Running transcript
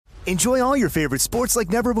Enjoy all your favorite sports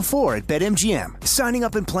like never before at BetMGM. Signing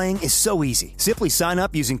up and playing is so easy. Simply sign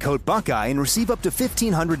up using code Buckeye and receive up to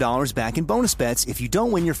 $1,500 back in bonus bets if you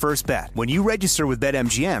don't win your first bet. When you register with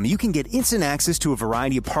BetMGM, you can get instant access to a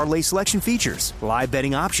variety of parlay selection features, live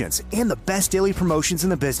betting options, and the best daily promotions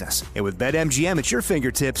in the business. And with BetMGM at your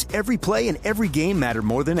fingertips, every play and every game matter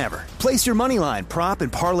more than ever. Place your moneyline, prop,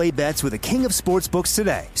 and parlay bets with the king of sportsbooks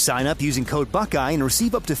today. Sign up using code Buckeye and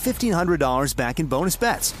receive up to $1,500 back in bonus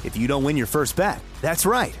bets if you don't win your first bet. That's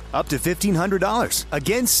right, up to $1,500.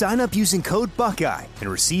 Again, sign up using code Buckeye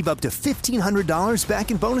and receive up to $1,500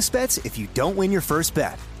 back in bonus bets if you don't win your first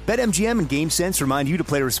bet. BetMGM and GameSense remind you to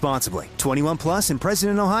play responsibly. 21 plus and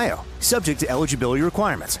present in Ohio. Subject to eligibility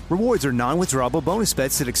requirements. Rewards are non-withdrawable bonus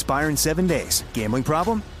bets that expire in 7 days. Gambling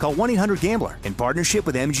problem? Call 1-800-GAMBLER in partnership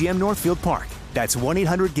with MGM Northfield Park. That's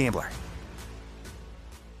 1-800-GAMBLER.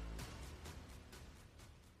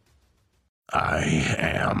 I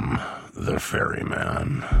am the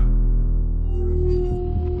ferryman.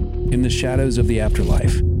 In the shadows of the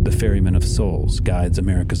afterlife, the ferryman of souls guides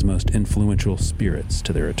America's most influential spirits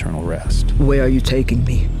to their eternal rest. Where are you taking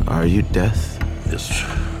me? Are you death? This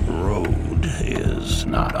road is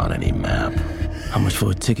not on any map. How much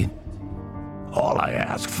for a ticket? All I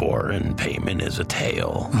ask for in payment is a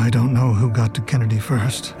tale. I don't know who got to Kennedy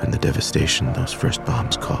first. And the devastation those first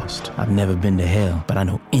bombs caused. I've never been to hell, but I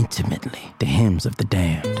know intimately the hymns of the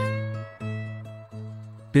damned.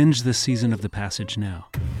 Binge this season of The Passage now.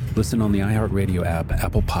 Listen on the iHeartRadio app,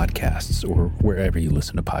 Apple Podcasts, or wherever you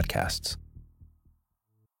listen to podcasts.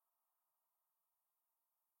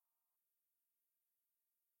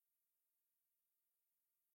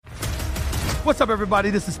 What's up,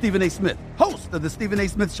 everybody? This is Stephen A. Smith, host of the Stephen A.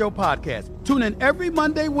 Smith Show podcast. Tune in every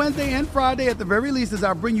Monday, Wednesday, and Friday at the very least as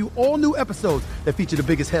I bring you all new episodes that feature the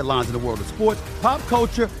biggest headlines in the world of sports, pop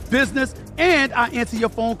culture, business, and I answer your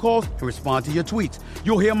phone calls and respond to your tweets.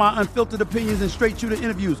 You'll hear my unfiltered opinions and straight-shooter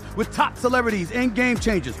interviews with top celebrities and game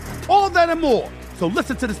changers. All that and more. So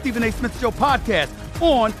listen to the Stephen A. Smith Show podcast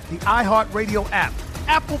on the iHeartRadio app,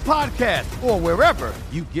 Apple Podcasts, or wherever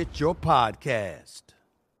you get your podcast.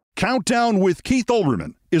 Countdown with Keith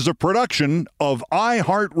Olbermann is a production of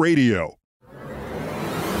iHeartRadio.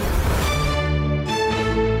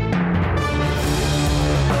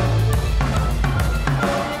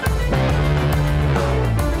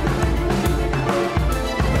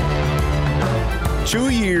 Two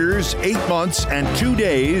years, 8 months, and 2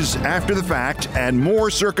 days after the fact, and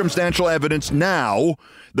more circumstantial evidence now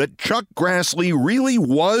that Chuck Grassley really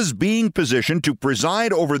was being positioned to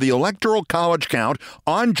preside over the Electoral College count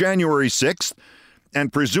on January 6th,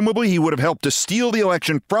 and presumably he would have helped to steal the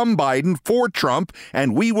election from Biden for Trump,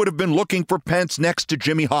 and we would have been looking for Pence next to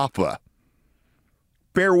Jimmy Hoffa.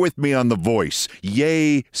 Bear with me on the voice.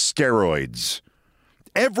 Yay, steroids.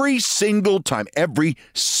 Every single time,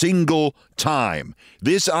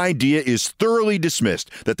 this idea is thoroughly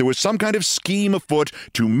dismissed that there was some kind of scheme afoot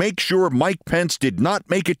to make sure Mike Pence did not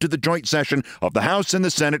make it to the joint session of the House and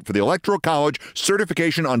the Senate for the Electoral College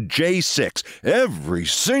certification on J6. Every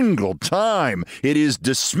single time it is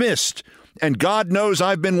dismissed. And God knows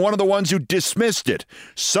I've been one of the ones who dismissed it.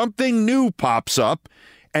 Something new pops up.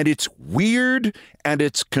 And it's weird, and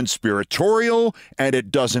it's conspiratorial, and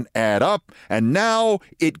it doesn't add up. And now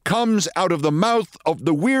it comes out of the mouth of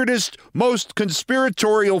the weirdest, most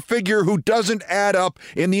conspiratorial figure who doesn't add up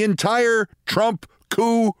in the entire Trump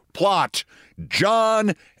coup plot,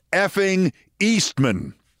 John effing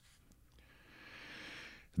Eastman.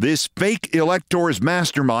 This fake elector's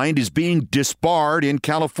mastermind is being disbarred in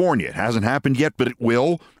California. It hasn't happened yet, but it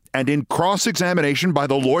will. And in cross-examination by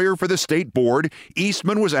the lawyer for the state board,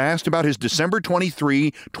 Eastman was asked about his December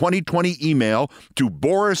 23, 2020 email to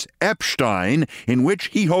Boris Epshteyn, in which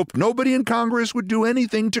he hoped nobody in Congress would do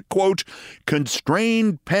anything to, quote,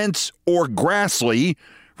 constrain Pence or Grassley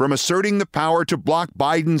from asserting the power to block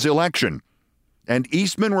Biden's election. And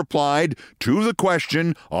Eastman replied to the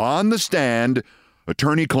question on the stand,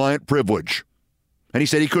 attorney-client privilege. And he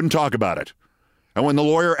said he couldn't talk about it. And when the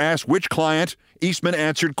lawyer asked which client, Eastman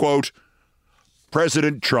answered, quote,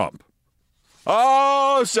 President Trump.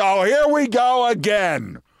 Oh, so here we go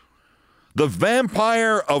again. The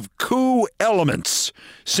vampire of coup elements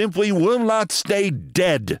simply will not stay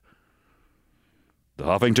dead. The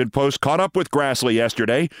Huffington Post caught up with Grassley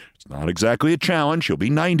yesterday. It's not exactly a challenge. He'll be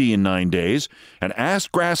 90 in 9 days. And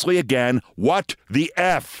asked Grassley again, what the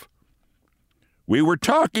F? We were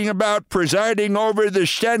talking about presiding over the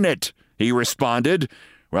Senate, he responded.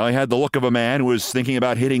 Well, he had the look of a man who was thinking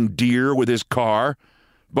about hitting deer with his car.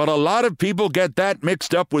 But a lot of people get that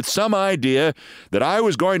mixed up with some idea that I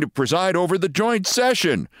was going to preside over the joint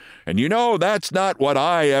session. And you know, that's not what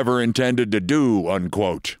I ever intended to do,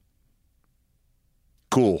 unquote.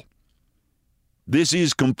 Cool. This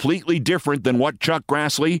is completely different than what Chuck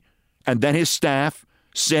Grassley and then his staff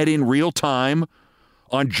said in real time.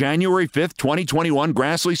 On January 5th, 2021,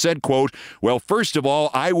 Grassley said, quote, well, first of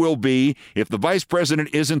all, I will be, if the vice president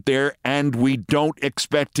isn't there and we don't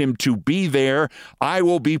expect him to be there, I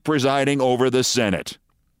will be presiding over the Senate.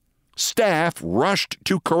 Staff rushed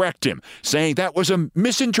to correct him, saying that was a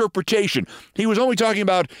misinterpretation. He was only talking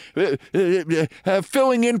about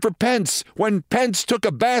filling in for Pence when Pence took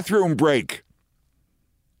a bathroom break.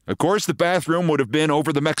 Of course, the bathroom would have been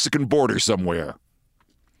over the Mexican border somewhere.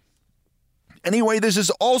 Anyway, this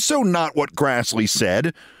is also not what Grassley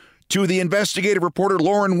said to the investigative reporter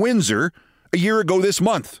Lauren Windsor a year ago this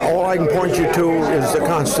month. All I can point you to is the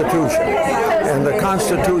Constitution. And the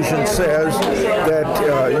Constitution says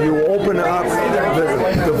that you open up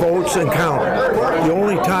the votes and count. The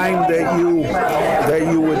only time that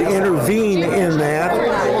you would intervene in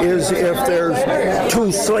that is if there's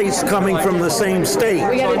two slates coming from the same state.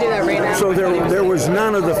 We got to do that right now. So there was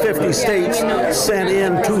none of the 50 states sent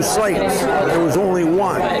in two slates. There was only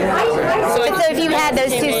one. So if you had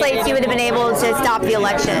those two slates, you would have been able to stop the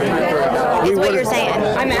election. Is what you're saying.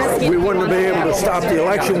 I'm asking. We wouldn't have been able to stop the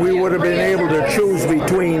election. We would have been able to choose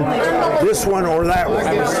between this one or that one.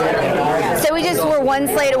 So we just were one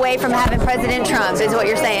slate away from having President Trump, is what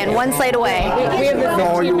you're saying. One slate away.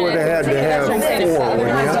 No, you would have had to have four, wouldn't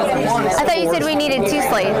you? I thought you said we needed two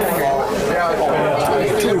slates.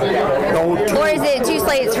 Or is it two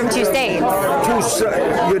slates from two states?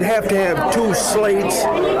 You'd have to have two slates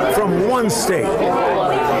from one state.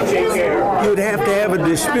 You'd have to have a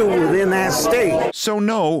dispute within that state. So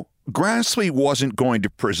no, Grassley wasn't going to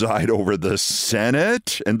preside over the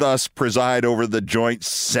Senate and thus preside over the joint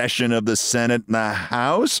session of the Senate and the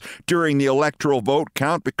House during the electoral vote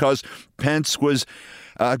count because Pence was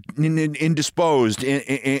indisposed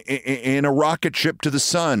in a rocket ship to the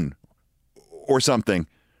sun or something.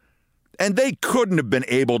 And they couldn't have been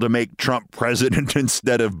able to make Trump president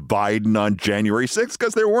instead of Biden on January 6th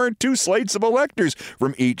because there weren't two slates of electors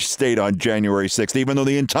from each state on January 6th, even though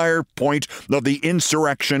the entire point of the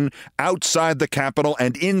insurrection outside the Capitol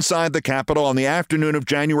and inside the Capitol on the afternoon of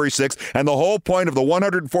January 6th, and the whole point of the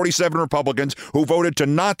 147 Republicans who voted to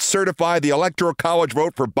not certify the Electoral College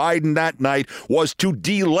vote for Biden that night was to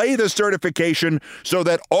delay the certification so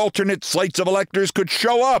that alternate slates of electors could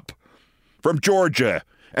show up from Georgia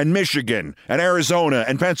and Michigan and Arizona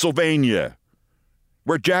and Pennsylvania,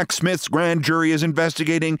 where Jack Smith's grand jury is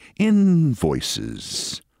investigating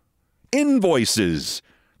invoices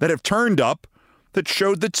that have turned up that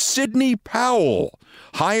showed that Sidney Powell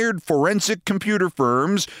hired forensic computer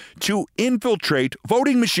firms to infiltrate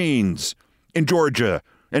voting machines in Georgia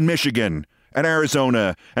and Michigan and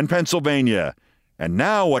Arizona and Pennsylvania. And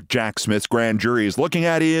now what Jack Smith's grand jury is looking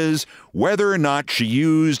at is whether or not she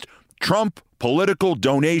used Trump political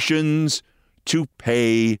donations to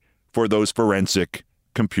pay for those forensic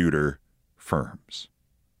computer firms.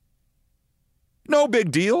 No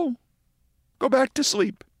big deal. Go back to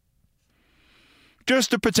sleep.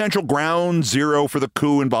 Just a potential ground zero for the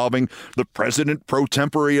coup involving the president pro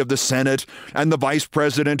tempore of the Senate and the vice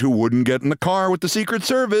president who wouldn't get in the car with the Secret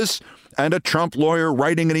Service, and a Trump lawyer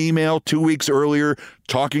writing an email 2 weeks earlier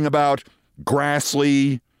talking about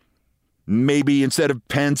Grassley, maybe instead of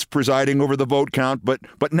Pence presiding over the vote count. But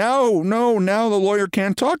now the lawyer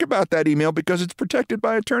can't talk about that email because it's protected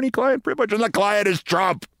by attorney-client privilege, and the client is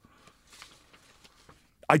Trump.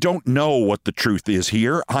 I don't know what the truth is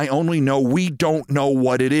here. I only know we don't know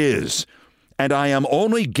what it is. And I am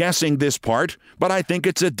only guessing this part, but I think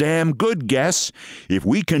it's a damn good guess. If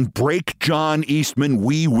we can break John Eastman,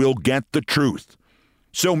 we will get the truth.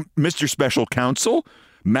 So, Mr. Special Counsel,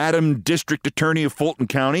 Madam District Attorney of Fulton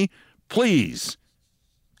County, please,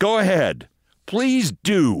 go ahead. Please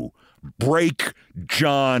do break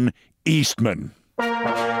John Eastman.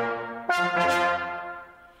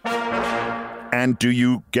 And do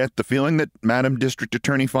you get the feeling that Madam District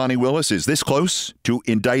Attorney Fani Willis is this close to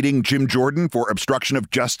indicting Jim Jordan for obstruction of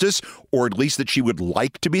justice, or at least that she would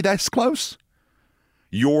like to be this close?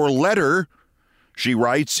 Your letter, she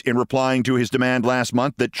writes in replying to his demand last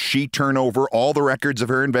month that she turn over all the records of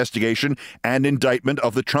her investigation and indictment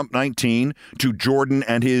of the Trump 19 to Jordan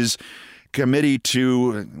and his committee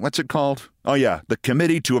to, what's it called? Oh, yeah, the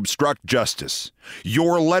Committee to Obstruct Justice.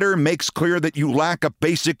 Your letter makes clear that you lack a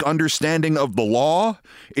basic understanding of the law,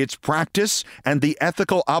 its practice, and the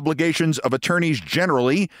ethical obligations of attorneys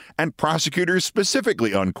generally and prosecutors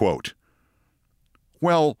specifically, unquote.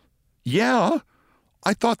 Well, yeah,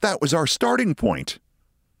 I thought that was our starting point.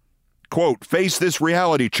 Quote, face this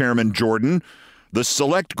reality, Chairman Jordan. The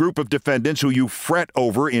select group of defendants who you fret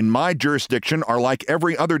over in my jurisdiction are like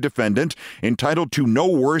every other defendant, entitled to no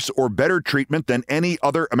worse or better treatment than any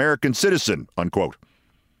other American citizen, unquote.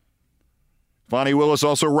 Fani Willis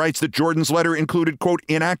also writes that Jordan's letter included, quote,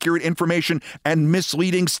 inaccurate information and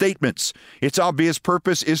misleading statements. Its obvious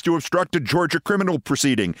purpose is to obstruct a Georgia criminal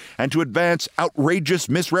proceeding and to advance outrageous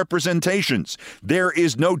misrepresentations. There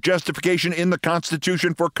is no justification in the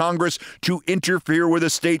Constitution for Congress to interfere with a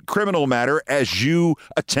state criminal matter as you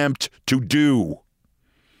attempt to do,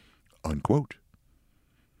 unquote.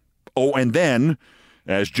 Oh, and then,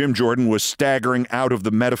 as Jim Jordan was staggering out of the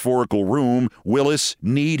metaphorical room, Willis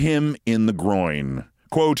kneed him in the groin.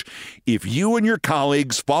 Quote, if you and your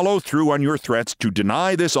colleagues follow through on your threats to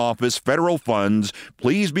deny this office federal funds,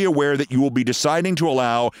 please be aware that you will be deciding to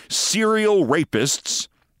allow serial rapists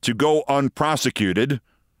to go unprosecuted.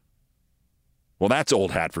 Well, that's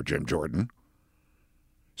old hat for Jim Jordan.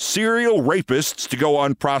 Serial rapists to go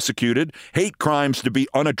unprosecuted, hate crimes to be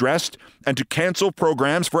unaddressed, and to cancel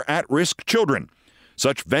programs for at-risk children.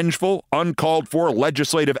 Such vengeful, uncalled-for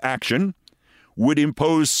legislative action would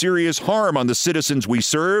impose serious harm on the citizens we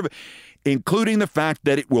serve, including the fact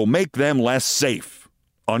that it will make them less safe,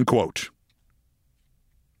 unquote.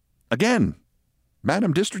 Again,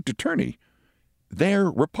 Madam District Attorney, they're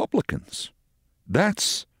Republicans.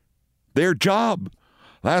 That's their job.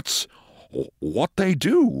 That's what they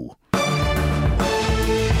do.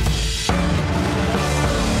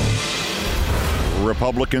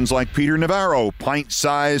 Republicans like Peter Navarro,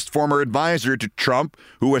 pint-sized former advisor to Trump,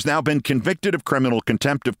 who has now been convicted of criminal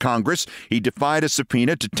contempt of Congress. He defied a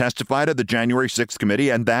subpoena to testify to the January 6th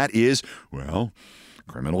committee, and that is, well,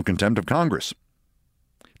 criminal contempt of Congress.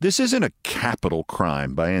 This isn't a capital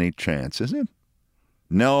crime by any chance, is it?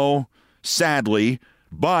 No, sadly,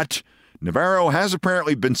 but Navarro has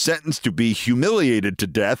apparently been sentenced to be humiliated to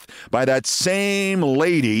death by that same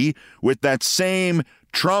lady with that same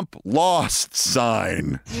Trump lost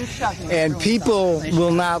sign. And people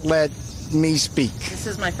will not let me speak. This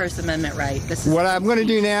is my First Amendment right. What I'm going to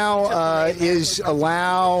do now is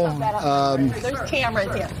allow... There's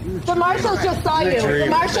cameras here. The marshals just saw you. The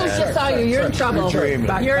marshals just saw you. You're in trouble. You're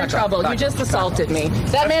in trouble. You just assaulted me.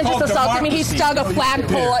 That man just assaulted me. He stuck a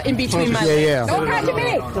flagpole in between my legs. Yeah. Don't touch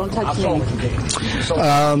me. Don't touch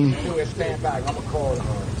me. Stand back. I'm going to call it.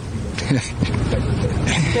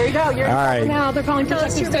 There you go. You're in trouble now. They're calling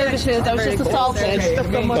protective services. I was just assaulted.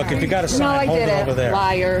 Look, if you got a sign, hold it over there.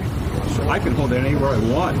 Liar. I can hold it anywhere I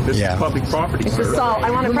want. This is public property. It's assault.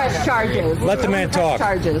 I want to press charges. Let the man talk.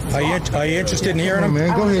 Charges. Are you interested in hearing him?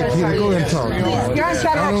 Man, go ahead, Peter. Go ahead and talk. You're on federal property.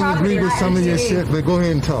 I don't agree with some of your shit, but go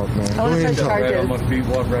ahead and talk, man. Go ahead and talk.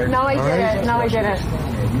 No, I didn't. No, I didn't.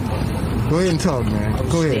 Go ahead and talk, man.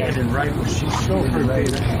 Go ahead.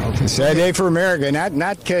 It's a day for America,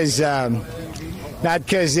 not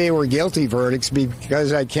because they were guilty verdicts,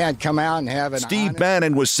 because I can't come out and have an Steve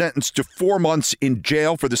Bannon was sentenced to 4 months in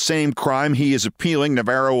jail for the same crime he is appealing.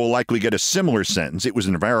 Navarro will likely get a similar sentence. It was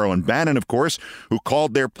Navarro and Bannon, of course, who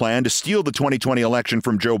called their plan to steal the 2020 election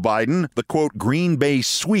from Joe Biden, the, quote, Green Bay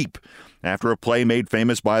sweep, after a play made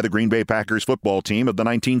famous by the Green Bay Packers football team of the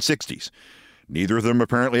 1960s. Neither of them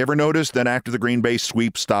apparently ever noticed that after the Green Bay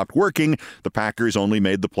sweep stopped working, the Packers only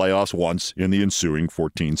made the playoffs once in the ensuing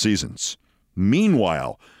 14 seasons.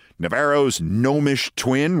 Meanwhile, Navarro's gnomish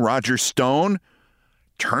twin, Roger Stone,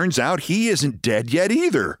 turns out he isn't dead yet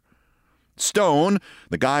either. Stone,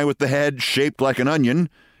 the guy with the head shaped like an onion,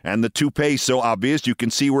 and the toupee so obvious you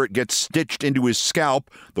can see where it gets stitched into his scalp,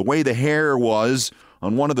 the way the hair was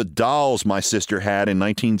on one of the dolls my sister had in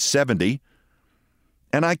 1970.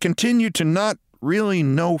 And I continue to not really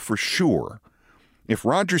know for sure if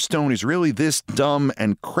Roger Stone is really this dumb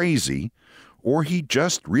and crazy, or he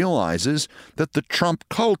just realizes that the Trump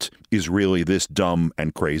cult is really this dumb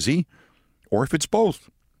and crazy, or if it's both.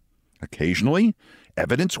 Occasionally,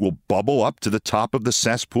 evidence will bubble up to the top of the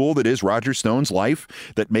cesspool that is Roger Stone's life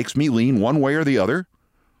that makes me lean one way or the other.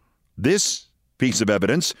 This piece of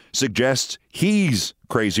evidence suggests he's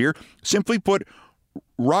crazier. Simply put,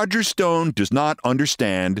 Roger Stone does not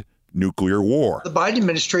understand nuclear war. The Biden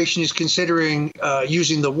administration is considering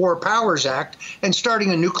using the War Powers Act and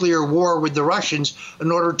starting a nuclear war with the Russians in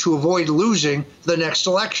order to avoid losing the next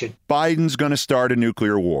election. Biden's going to start a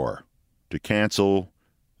nuclear war to cancel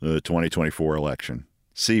the 2024 election.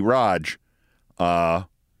 See, Raj, a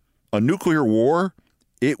nuclear war,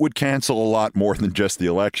 it would cancel a lot more than just the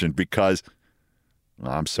election because,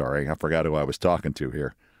 I'm sorry, I forgot who I was talking to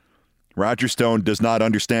here. Roger Stone does not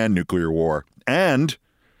understand nuclear war. And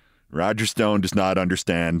Roger Stone does not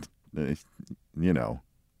understand,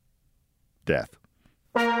 death.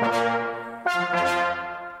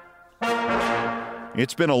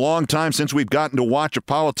 It's been a long time since we've gotten to watch a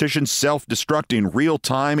politician self-destruct in real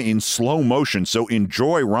time in slow motion, so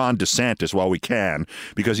enjoy Ron DeSantis while we can,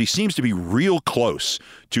 because he seems to be real close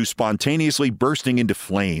to spontaneously bursting into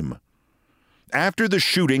flame. After the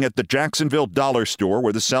shooting at the Jacksonville dollar store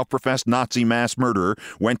where the self-professed Nazi mass murderer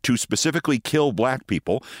went to specifically kill black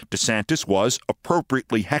people, DeSantis was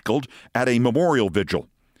appropriately heckled at a memorial vigil.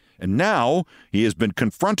 And now he has been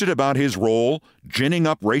confronted about his role ginning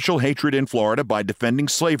up racial hatred in Florida by defending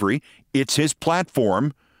slavery. It's his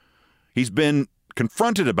platform. He's been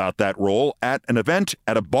confronted about that role at an event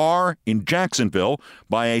at a bar in Jacksonville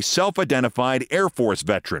by a self-identified Air Force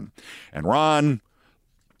veteran. And Ron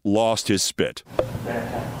lost his spit. That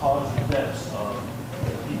have caused the deaths of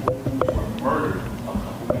people who were murdered a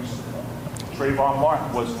couple weeks ago. Trayvon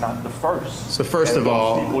Martin was not the first. So first of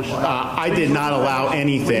all, I did not allow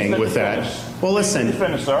anything with that. Well, listen. Let me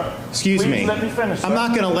finish, sir. Excuse me. Let me finish, sir. I'm not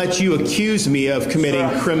going to let you accuse me of committing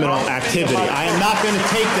criminal activity. I am not going to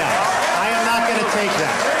take that. I am not going to take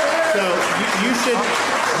that. So you should.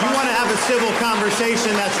 You want to have a civil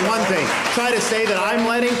conversation, that's one thing. Try to say that I'm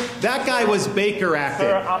letting. That guy was Baker acting.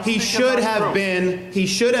 He should have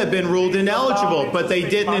been ruled ineligible, but they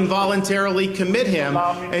didn't involuntarily commit him,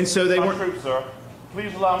 and so they weren't.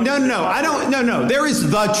 Please allow me. No. There is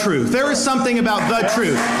the truth. There is something about the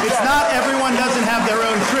truth. It's not everyone doesn't have their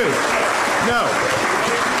own truth. No.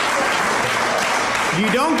 You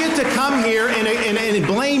don't get to come here and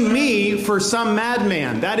blame me for some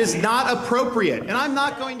madman. That is not appropriate, and I'm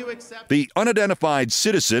not going to accept. The unidentified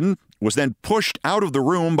citizen was then pushed out of the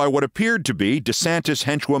room by what appeared to be DeSantis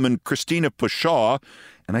henchwoman Christina Pushaw,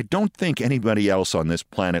 and I don't think anybody else on this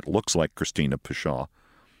planet looks like Christina Pushaw.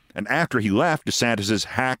 And after he left, DeSantis's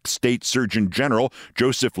hack state surgeon general,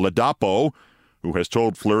 Joseph Ladapo, who has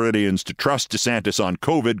told Floridians to trust DeSantis on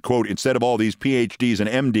COVID, quote, instead of all these PhDs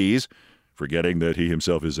and MDs, forgetting that he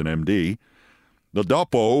himself is an MD.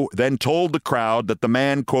 Ladapo then told the crowd that the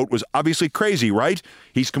man, quote, was obviously crazy, right?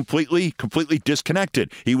 He's completely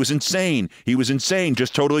disconnected. He was insane,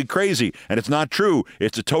 just totally crazy. And it's not true.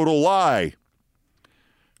 It's a total lie.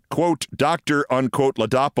 Quote, Dr. unquote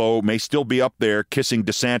Ladapo may still be up there kissing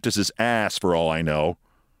DeSantis's ass for all I know.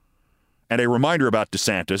 And a reminder about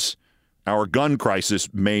DeSantis. Our gun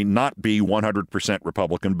crisis may not be 100%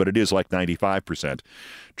 Republican, but it is like 95%.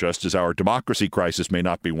 Just as our democracy crisis may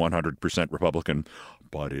not be 100% Republican,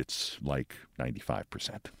 but it's like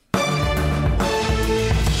 95%.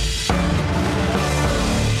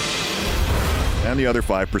 And the other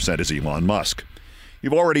 5% is Elon Musk.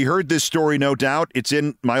 You've already heard this story, no doubt. It's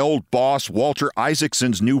in my old boss, Walter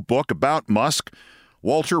Isaacson's new book about Musk.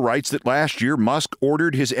 Walter writes that last year, Musk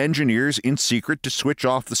ordered his engineers in secret to switch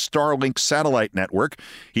off the Starlink satellite network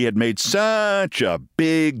he had made such a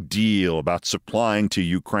big deal about supplying to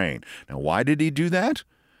Ukraine. Now, why did he do that?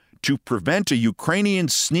 To prevent a Ukrainian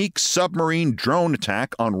sneak submarine drone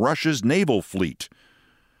attack on Russia's naval fleet.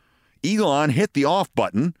 Elon hit the off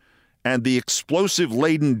button, and the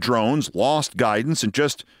explosive-laden drones lost guidance and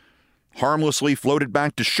just harmlessly floated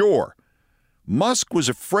back to shore. Musk was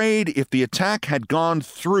afraid if the attack had gone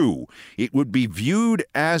through, it would be viewed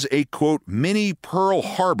as a, quote, mini Pearl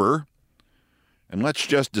Harbor. And let's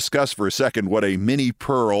just discuss for a second what a mini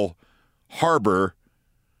Pearl Harbor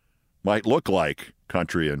might look like,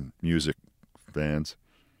 country and music fans.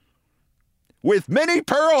 With mini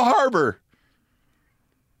Pearl Harbor!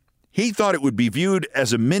 He thought it would be viewed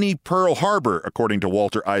as a mini Pearl Harbor, according to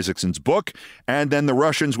Walter Isaacson's book, and then the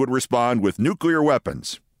Russians would respond with nuclear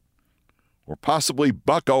weapons. Or possibly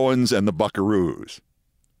Buck Owens and the Buckaroos.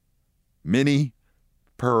 Mini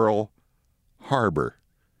Pearl Harbor.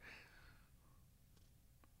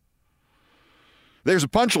 There's a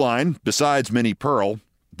punchline besides Mini Pearl.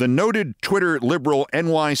 The noted Twitter liberal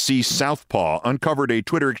NYC Southpaw uncovered a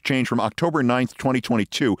Twitter exchange from October 9th,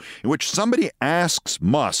 2022, in which somebody asks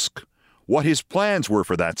Musk what his plans were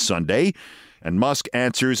for that Sunday, and Musk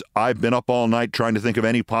answers, "I've been up all night trying to think of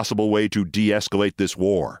any possible way to de-escalate this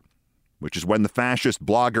war," which is when the fascist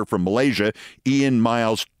blogger from Malaysia, Ian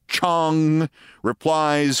Miles Chong,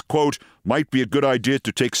 replies, quote, "Might be a good idea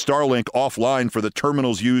to take Starlink offline for the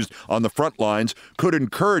terminals used on the front lines, could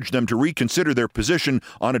encourage them to reconsider their position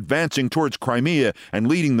on advancing towards Crimea and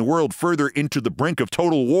leading the world further into the brink of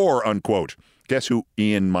total war," unquote. Guess who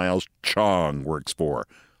Ian Miles Chong works for?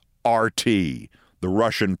 RT, the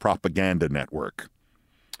Russian propaganda network.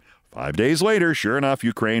 5 days later, sure enough,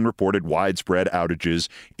 Ukraine reported widespread outages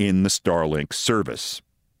in the Starlink service.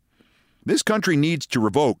 This country needs to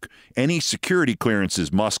revoke any security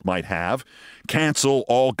clearances Musk might have, cancel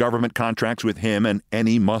all government contracts with him and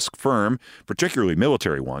any Musk firm, particularly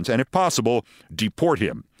military ones, and if possible, deport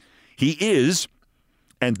him. He is,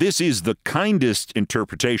 and this is the kindest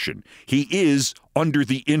interpretation, he is under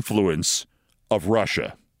the influence of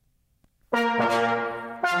Russia.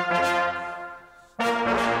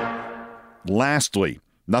 Lastly,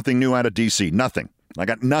 nothing new out of D.C., nothing. I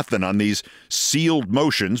got nothing on these sealed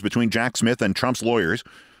motions between Jack Smith and Trump's lawyers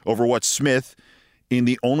over what Smith, in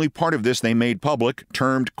the only part of this they made public,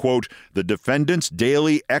 termed, quote, the defendant's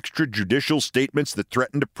daily extrajudicial statements that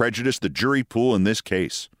threaten to prejudice the jury pool in this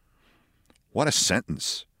case. What a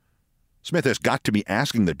sentence. Smith has got to be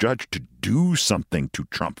asking the judge to do something to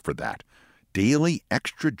Trump for that. Daily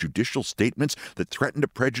extrajudicial statements that threaten to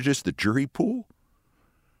prejudice the jury pool?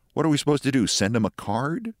 What are we supposed to do? Send him a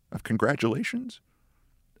card of congratulations?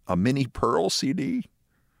 A mini Pearl CD?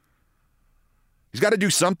 He's got to do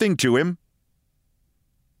something to him.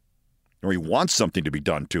 Or he wants something to be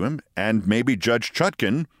done to him. And maybe Judge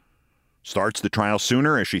Chutkan starts the trial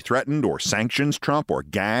sooner as she threatened, or sanctions Trump, or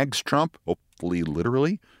gags Trump, hopefully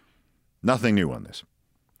literally. Nothing new on this.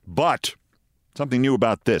 But something new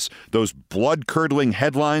about this. Those blood-curdling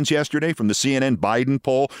headlines yesterday from the CNN Biden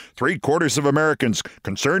poll, 3/4 of Americans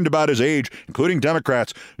concerned about his age, including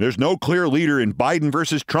Democrats. There's no clear leader in Biden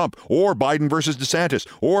versus Trump, or Biden versus DeSantis,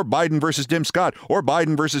 or Biden versus Tim Scott, or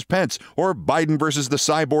Biden versus Pence, or Biden versus the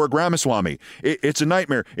cyborg Ramaswamy. It's a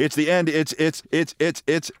nightmare. It's the end.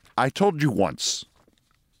 It's. I told you once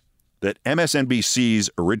that MSNBC's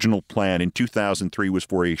original plan in 2003 was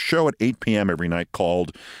for a show at 8 p.m. every night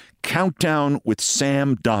called Countdown with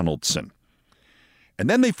Sam Donaldson. And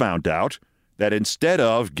then they found out that instead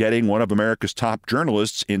of getting one of America's top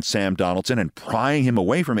journalists in Sam Donaldson and prying him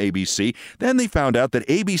away from ABC, then they found out that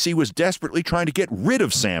ABC was desperately trying to get rid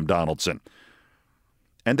of Sam Donaldson.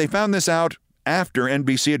 And they found this out after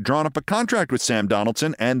NBC had drawn up a contract with Sam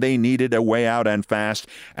Donaldson, and they needed a way out and fast.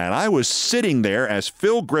 And I was sitting there as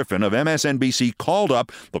Phil Griffin of MSNBC called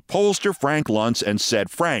up the pollster Frank Luntz and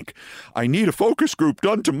said, Frank, I need a focus group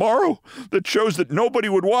done tomorrow that shows that nobody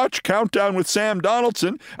would watch Countdown with Sam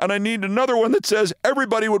Donaldson, and I need another one that says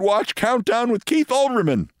everybody would watch Countdown with Keith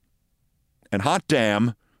Olbermann. And hot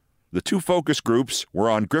damn, the two focus groups were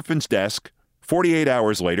on Griffin's desk 48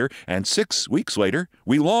 hours later, and 6 weeks later,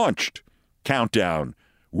 we launched Countdown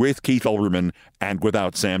with Keith Olbermann and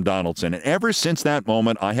without Sam Donaldson. And ever since that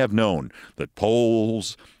moment, I have known that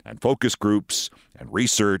polls and focus groups and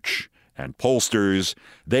research and pollsters,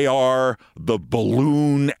 they are the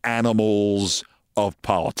balloon animals of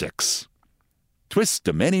politics. Twist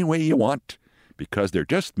them any way you want because they're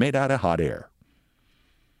just made out of hot air.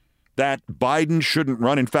 That Biden shouldn't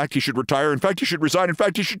run. In fact, he should retire. In fact, he should resign. In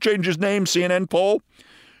fact, he should change his name, CNN poll.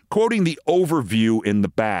 Quoting the overview in the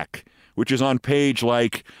back, which is on page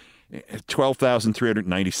like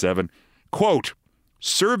 12,397. Quote,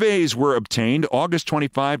 surveys were obtained August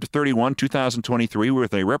 25 to 31, 2023,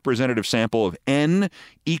 with a representative sample of N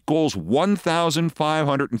equals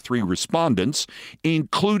 1,503 respondents,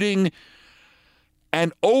 including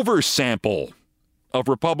an oversample of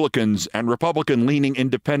Republicans and Republican-leaning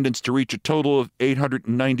independents to reach a total of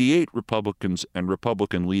 898 Republicans and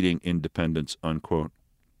Republican-leaning independents, unquote.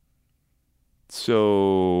 So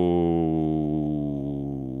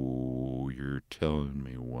you're telling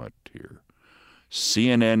me what here?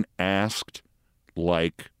 CNN asked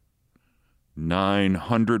like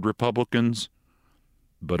 900 Republicans,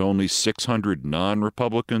 but only 600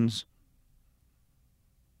 non-Republicans?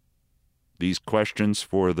 These questions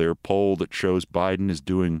for their poll that shows Biden is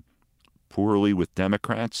doing poorly with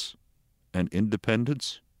Democrats and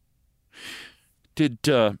independents? Did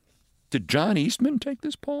John Eastman take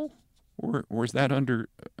this poll? Or is that under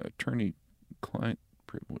attorney-client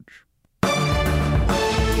privilege?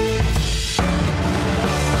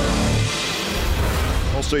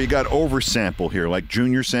 Also, you got oversample here, like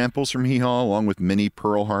junior samples from Hee Haw, along with Mini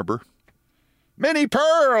Pearl Harbor. Mini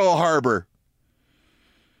Pearl Harbor!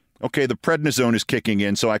 Okay, the prednisone is kicking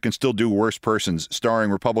in, so I can still do Worst Persons,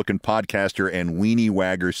 starring Republican podcaster and weenie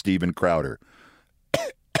wagger Steven Crowder.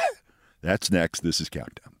 That's next. This is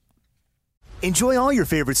Countdown. Enjoy all your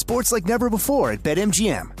favorite sports like never before at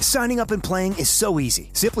BetMGM. Signing up and playing is so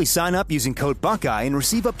easy. Simply sign up using code Buckeye and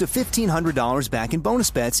receive up to $1,500 back in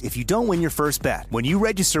bonus bets if you don't win your first bet. When you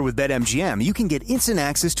register with BetMGM, you can get instant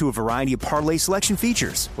access to a variety of parlay selection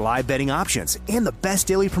features, live betting options, and the best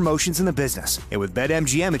daily promotions in the business. And with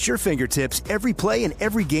BetMGM at your fingertips, every play and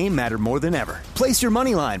every game matter more than ever. Place your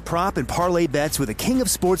moneyline, prop, and parlay bets with the king of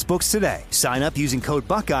sportsbooks today. Sign up using code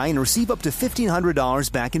Buckeye and receive up to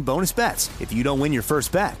 $1,500 back in bonus bets. If if you don't win your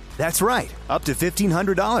first bet. That's right, up to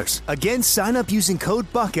 $1,500. Again, sign up using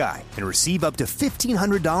code Buckeye and receive up to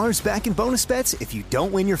 $1,500 back in bonus bets if you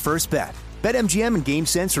don't win your first bet. BetMGM and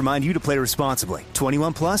GameSense remind you to play responsibly.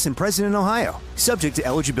 21 plus and present in Ohio. Subject to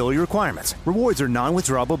eligibility requirements. Rewards are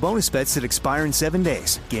non-withdrawable bonus bets that expire in 7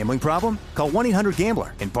 days. Gambling problem? Call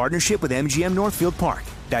 1-800-GAMBLER in partnership with MGM Northfield Park.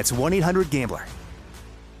 That's 1-800-GAMBLER.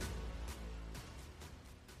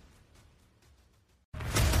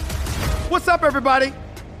 What's up, everybody?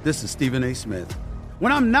 This is Stephen A. Smith.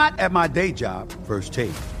 When I'm not at my day job, First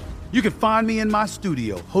Take, you can find me in my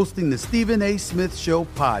studio hosting the Stephen A. Smith Show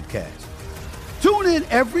podcast. Tune in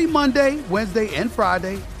every Monday, Wednesday, and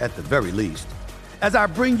Friday, at the very least, as I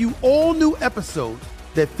bring you all new episodes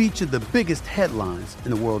that feature the biggest headlines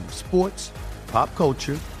in the world of sports, pop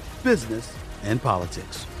culture, business, and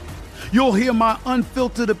politics. You'll hear my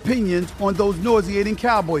unfiltered opinions on those nauseating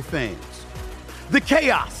Cowboy fans, the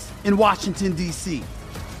chaos in Washington, D.C.,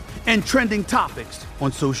 and trending topics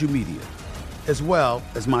on social media, as well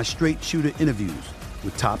as my straight shooter interviews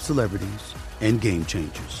with top celebrities and game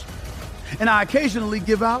changers. And I occasionally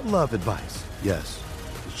give out love advice. Yes,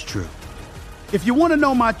 it's true. If you want to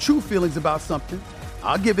know my true feelings about something,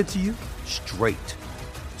 I'll give it to you straight.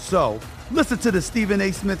 So listen to the Stephen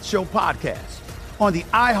A. Smith Show podcast on the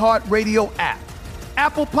iHeartRadio app,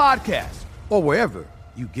 Apple Podcasts, or wherever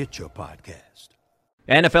you get your podcast.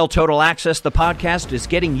 NFL Total Access, the podcast, is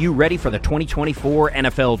getting you ready for the 2024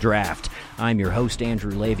 NFL Draft. I'm your host,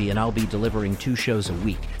 Andrew Levy, and I'll be delivering 2 shows a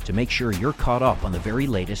week to make sure you're caught up on the very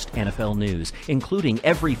latest NFL news, including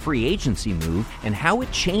every free agency move and how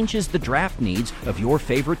it changes the draft needs of your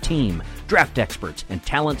favorite team. Draft experts and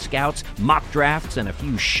talent scouts, mock drafts, and a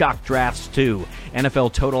few shock drafts, too.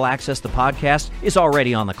 NFL Total Access, the podcast, is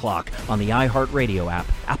already on the clock on the iHeartRadio app,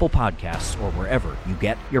 Apple Podcasts, or wherever you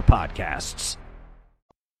get your podcasts.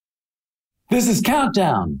 This is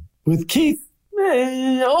Countdown with Keith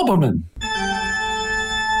Olbermann.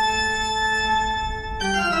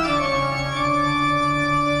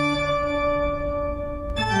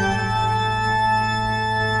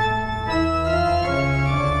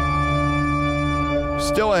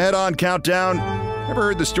 Still ahead on Countdown. Ever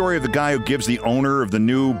heard the story of the guy who gives the owner of the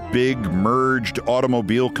new big merged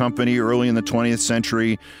automobile company early in the 20th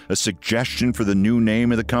century a suggestion for the new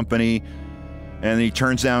name of the company? And he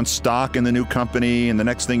turns down stock in the new company, and the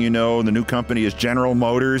next thing you know, the new company is General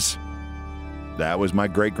Motors. That was my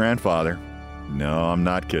great-grandfather. No, I'm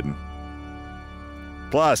not kidding.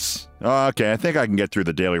 Plus, okay, I think I can get through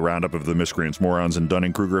the daily roundup of the miscreants, morons, and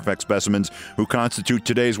Dunning-Kruger effect specimens who constitute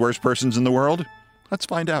today's worst persons in the world. Let's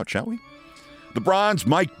find out, shall we? The bronze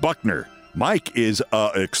Mike Buckner. Mike is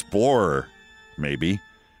an explorer, maybe.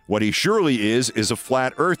 What he surely is a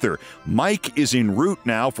flat earther. Mike is en route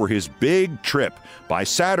now for his big trip. By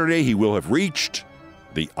Saturday, he will have reached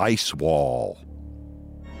the ice wall.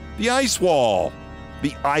 The ice wall.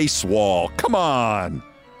 The ice wall. Come on.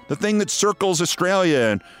 The thing that circles Australia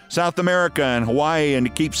and South America and Hawaii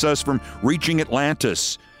and keeps us from reaching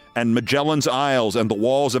Atlantis and Magellan's Isles and the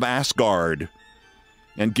walls of Asgard,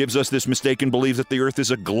 and gives us this mistaken belief that the Earth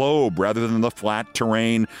is a globe rather than the flat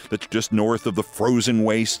terrain that's just north of the frozen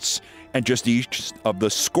wastes and just east of the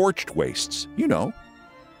scorched wastes. You know.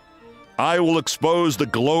 I will expose the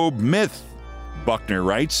globe myth, Buckner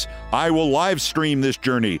writes. I will live stream this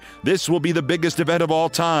journey. This will be the biggest event of all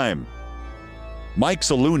time. Mike's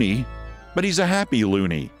a loony, but he's a happy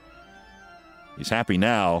loony. He's happy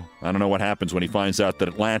now. I don't know what happens when he finds out that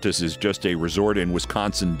Atlantis is just a resort in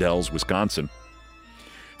Wisconsin Dells, Wisconsin.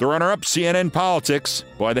 The runner-up, CNN Politics.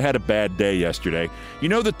 Boy, they had a bad day yesterday. You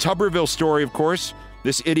know the Tuberville story, of course?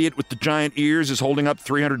 This idiot with the giant ears is holding up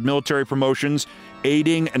 300 military promotions,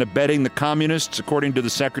 aiding and abetting the communists, according to the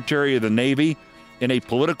Secretary of the Navy, in a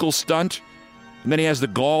political stunt. And then he has the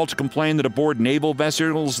gall to complain that aboard naval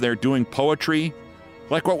vessels they're doing poetry.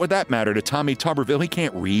 Like, what would that matter to Tommy Tuberville? He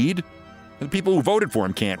can't read. And the people who voted for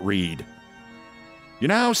him can't read. You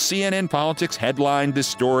know how CNN Politics headlined this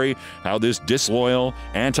story, how this disloyal,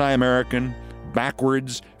 anti-American,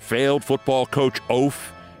 backwards, failed football coach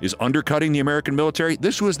Oaf is undercutting the American military?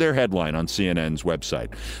 This was their headline on CNN's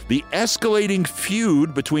website. The escalating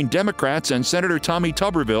feud between Democrats and Senator Tommy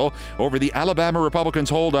Tuberville over the Alabama Republicans'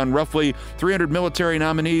 hold on roughly 300 military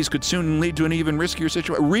nominees could soon lead to an even riskier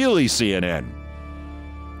situation. Really, CNN?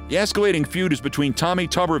 The escalating feud is between Tommy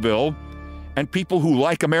Tuberville and people who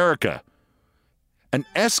like America. An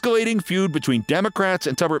escalating feud between Democrats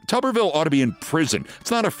and Tuberville ought to be in prison. It's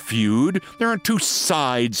not a feud. There aren't two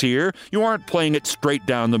sides here. You aren't playing it straight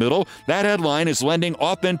down the middle. That headline is lending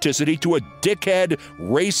authenticity to a dickhead,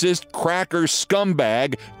 racist, cracker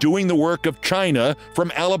scumbag doing the work of China from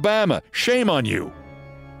Alabama. Shame on you.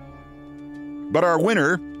 But our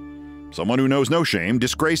winner, someone who knows no shame,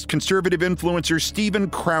 disgraced conservative influencer Steven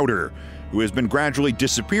Crowder, who has been gradually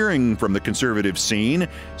disappearing from the conservative scene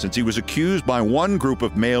since he was accused by one group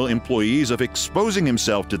of male employees of exposing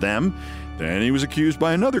himself to them. Then he was accused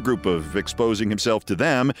by another group of exposing himself to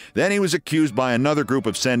them. Then he was accused by another group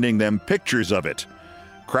of sending them pictures of it.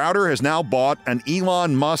 Crowder has now bought an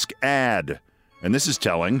Elon Musk ad. And this is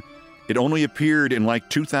telling. It only appeared in like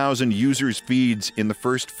 2,000 users' feeds in the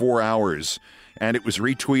first 4 hours. And it was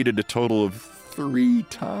retweeted a total of 3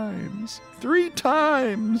 times. 3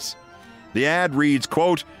 times! The ad reads,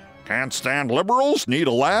 quote, "Can't stand liberals? Need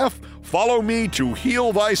a laugh? Follow me to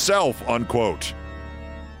heal thyself," unquote.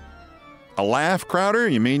 A laugh, Crowder?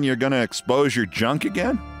 You mean you're going to expose your junk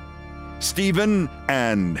again? Steven,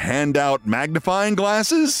 and hand out magnifying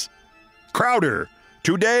glasses? Crowder,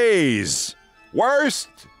 today's worst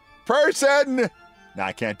person. No,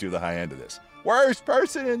 I can't do the high end of this. Worst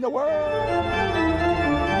person in the world.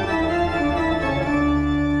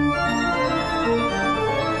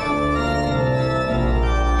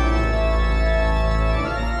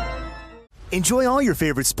 Enjoy all your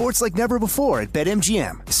favorite sports like never before at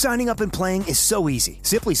BetMGM. Signing up and playing is so easy.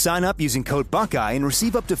 Simply sign up using code Buckeye and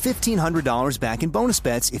receive up to $1,500 back in bonus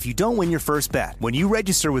bets if you don't win your first bet. When you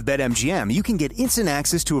register with BetMGM, you can get instant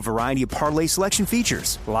access to a variety of parlay selection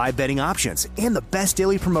features, live betting options, and the best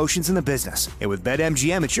daily promotions in the business. And with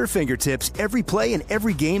BetMGM at your fingertips, every play and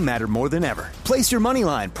every game matter more than ever. Place your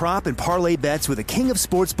moneyline, prop, and parlay bets with the king of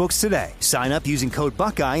sportsbooks today. Sign up using code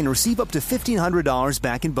Buckeye and receive up to $1,500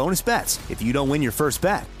 back in bonus bets if you don't win your first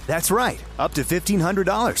bet. That's right, up to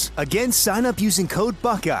 $1,500. Again, sign up using code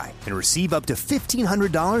Buckeye and receive up to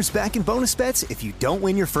 $1,500 back in bonus bets if you don't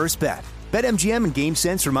win your first bet. BetMGM and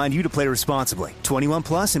GameSense remind you to play responsibly. 21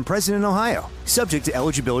 plus and present in Ohio. Subject to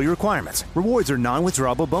eligibility requirements. Rewards are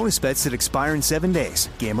non-withdrawable bonus bets that expire in 7 days.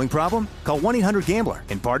 Gambling problem? Call 1-800-GAMBLER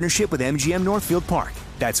in partnership with MGM Northfield Park.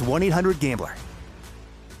 That's 1-800-GAMBLER.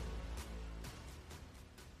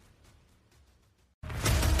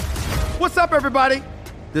 What's up, everybody?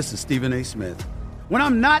 This is Stephen A. Smith. When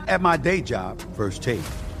I'm not at my day job, First Take,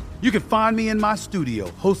 you can find me in my studio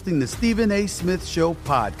hosting the Stephen A. Smith Show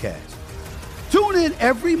podcast. Tune in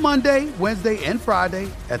every Monday, Wednesday, and Friday,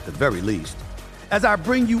 at the very least, as I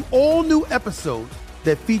bring you all new episodes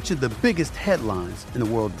that feature the biggest headlines in the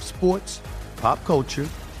world of sports, pop culture,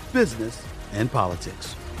 business, and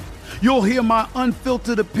politics. You'll hear my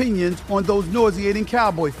unfiltered opinions on those nauseating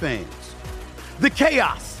Cowboy fans, the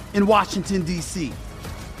chaos in Washington, D.C.,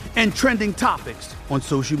 and trending topics on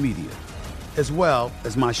social media, as well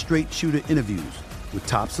as my straight shooter interviews with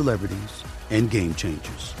top celebrities and game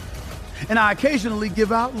changers. And I occasionally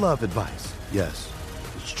give out love advice. Yes,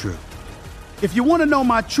 it's true. If you want to know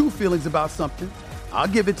my true feelings about something, I'll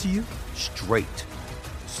give it to you straight.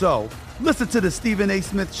 So listen to the Stephen A.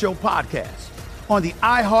 Smith Show podcast on the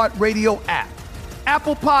iHeartRadio app,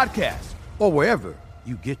 Apple Podcasts, or wherever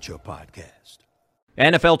you get your podcast.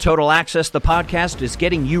 NFL Total Access, the podcast, is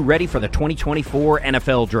getting you ready for the 2024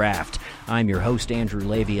 NFL Draft. I'm your host, Andrew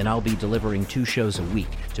Levy, and I'll be delivering 2 shows a week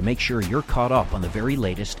to make sure you're caught up on the very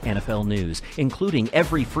latest NFL news, including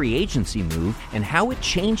every free agency move and how it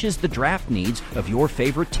changes the draft needs of your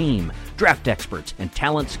favorite team. Draft experts and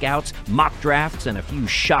talent scouts, mock drafts, and a few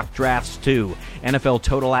shock drafts, too. NFL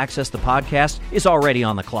Total Access, the podcast, is already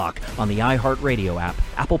on the clock on the iHeartRadio app,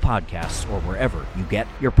 Apple Podcasts, or wherever you get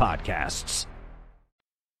your podcasts.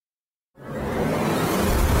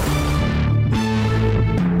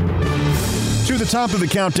 To the top of the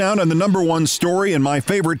countdown and the number one story and my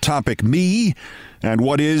favorite topic, me, and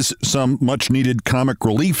what is some much-needed comic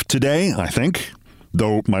relief today, I think.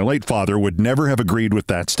 Though my late father would never have agreed with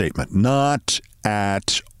that statement. Not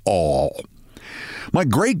at all. My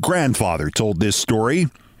great-grandfather told this story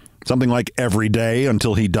something like every day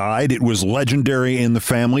until he died. It was legendary in the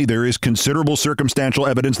family. There is considerable circumstantial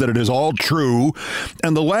evidence that it is all true.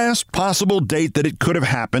 And the last possible date that it could have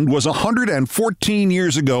happened was 114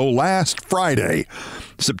 years ago, last Friday,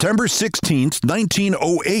 September 16th,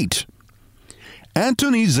 1908.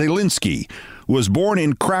 Antoni Zielinski was born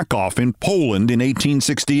in Krakow in Poland in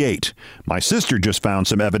 1868. My sister just found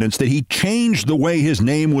some evidence that he changed the way his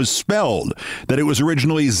name was spelled, that it was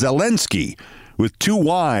originally Zelensky, with 2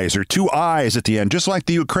 Y's or 2 I's at the end, just like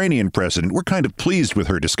the Ukrainian president. We're kind of pleased with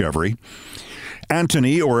her discovery.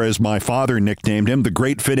 Antony, or as my father nicknamed him, the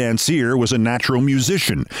great financier, was a natural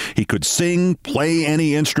musician. He could sing, play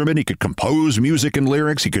any instrument. He could compose music and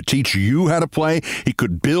lyrics. He could teach you how to play. He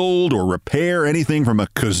could build or repair anything from a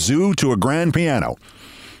kazoo to a grand piano.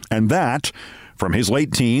 And that, from his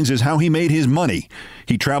late teens, is how he made his money.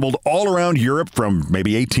 He traveled all around Europe from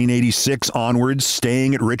maybe 1886 onwards,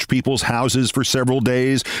 staying at rich people's houses for several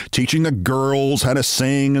days, teaching the girls how to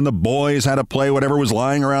sing and the boys how to play whatever was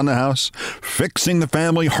lying around the house, fixing the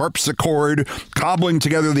family harpsichord, cobbling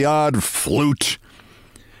together the odd flute.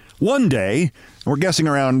 One day, we're guessing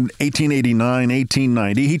around 1889,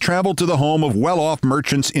 1890, he traveled to the home of well-off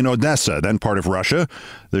merchants in Odessa, then part of Russia,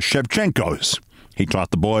 the Shevchenkos. He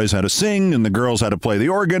taught the boys how to sing and the girls how to play the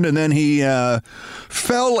organ, and then he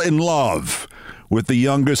fell in love with the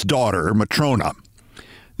youngest daughter, Matrona.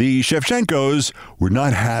 The Shevchenkos were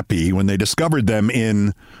not happy when they discovered them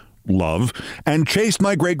in love and chased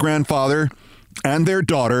my great-grandfather and their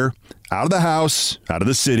daughter out of the house, out of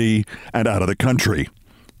the city, and out of the country.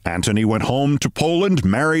 Antony went home to Poland,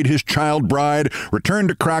 married his child bride, returned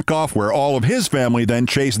to Krakow, where all of his family then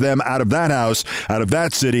chased them out of that house, out of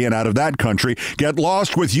that city, and out of that country. Get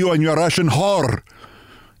lost with you and your Russian whore,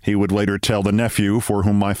 he would later tell the nephew for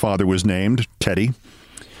whom my father was named, Teddy.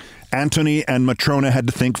 Antony and Matrona had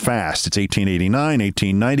to think fast. It's 1889,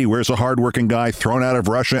 1890. Where's a hard-working guy thrown out of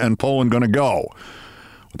Russia and Poland going to go?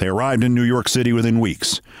 They arrived in New York City within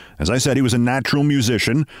weeks. As I said, he was a natural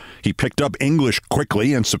musician. He picked up English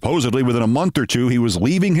quickly, and supposedly within a month or two, he was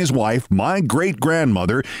leaving his wife, my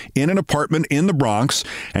great-grandmother, in an apartment in the Bronx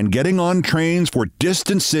and getting on trains for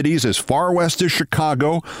distant cities as far west as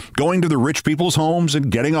Chicago, going to the rich people's homes and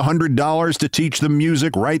getting $100 to teach them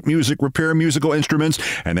music, write music, repair musical instruments,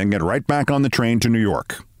 and then get right back on the train to New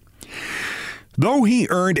York. Though he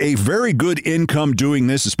earned a very good income doing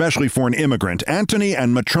this, especially for an immigrant, Antony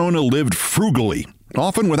and Matrona lived frugally,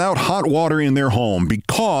 often without hot water in their home,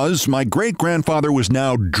 because my great-grandfather was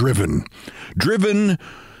now driven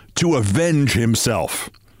to avenge himself.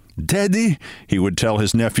 Daddy, he would tell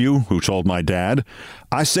his nephew, who told my dad,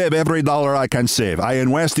 I save every dollar I can save. I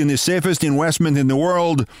invest in the safest investment in the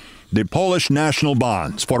world, the Polish national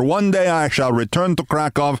bonds. For one day I shall return to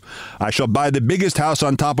Krakow. I shall buy the biggest house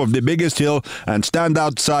on top of the biggest hill and stand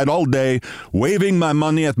outside all day, waving my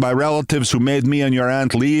money at my relatives who made me and your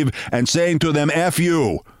aunt leave and saying to them, F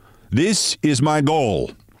you. This is my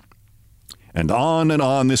goal. And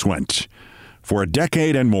on this went for a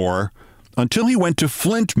decade and more, until he went to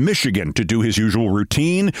Flint, Michigan to do his usual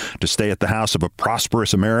routine, to stay at the house of a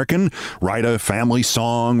prosperous American, write a family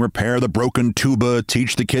song, repair the broken tuba,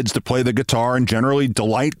 teach the kids to play the guitar, and generally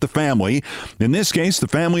delight the family. In this case, the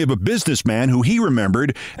family of a businessman who he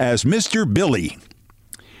remembered as Mr. Billy.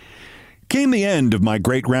 Came the end of my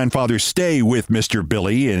great-grandfather's stay with Mr.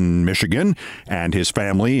 Billy in Michigan and his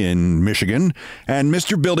family in Michigan, and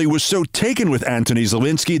Mr. Billy was so taken with Antony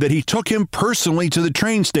Zielinski that he took him personally to the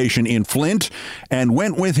train station in Flint and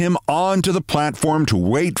went with him onto the platform to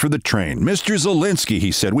wait for the train. Mr. Zielinski,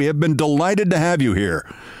 he said, we have been delighted to have you here.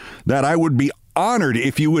 That I would be honored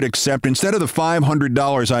if you would accept, instead of the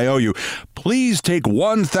 $500 I owe you, please take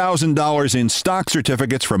 $1,000 in stock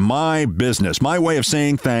certificates from my business, my way of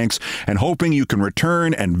saying thanks and hoping you can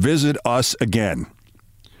return and visit us again.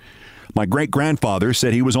 My great-grandfather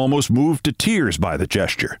said he was almost moved to tears by the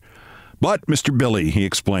gesture. But, Mr. Billy, he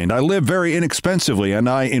explained, I live very inexpensively and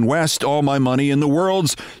I invest all my money in the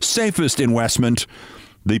world's safest investment,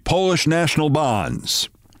 the Polish national bonds.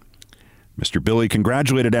 Mr. Billy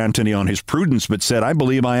congratulated Antony on his prudence, but said, I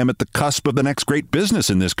believe I am at the cusp of the next great business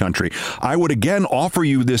in this country. I would again offer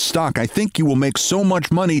you this stock. I think you will make so much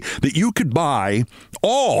money that you could buy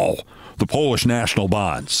all the Polish national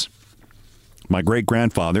bonds. My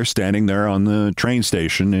great-grandfather, standing there on the train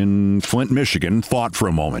station in Flint, Michigan, thought for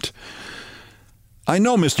a moment. I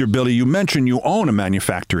know, Mr. Billy, you mentioned you own a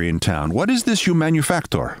manufactory in town. What is this you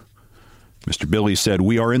manufacture? Mr. Billy said,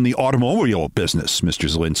 we are in the automobile business, Mr.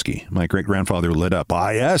 Zielinski. My great-grandfather lit up. Ah,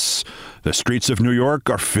 yes, the streets of New York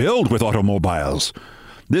are filled with automobiles.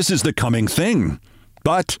 This is the coming thing.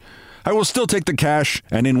 But I will still take the cash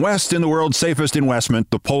and invest in the world's safest investment,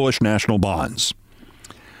 the Polish national bonds.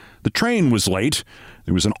 The train was late.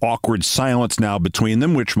 There was an awkward silence now between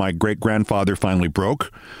them, which my great-grandfather finally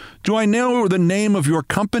broke. Do I know the name of your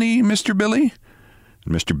company, Mr. Billy?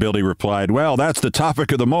 And Mr. Billy replied, well, that's the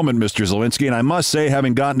topic of the moment, Mr. Zielinski, and I must say,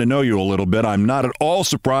 having gotten to know you a little bit, I'm not at all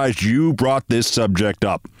surprised you brought this subject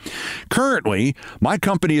up. Currently, my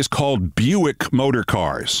company is called Buick Motor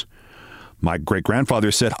Cars. My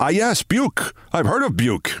great-grandfather said, ah, yes, Buick. I've heard of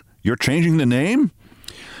Buick. You're changing the name?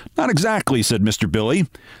 Not exactly, said Mr. Billy.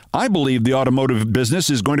 I believe the automotive business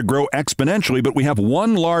is going to grow exponentially, but we have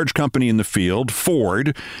one large company in the field,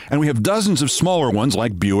 Ford, and we have dozens of smaller ones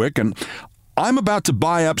like Buick, and I'm about to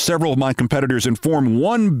buy up several of my competitors and form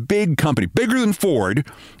one big company, bigger than Ford,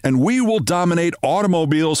 and we will dominate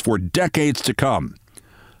automobiles for decades to come.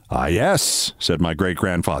 Ah, yes, said my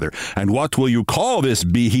great-grandfather. And what will you call this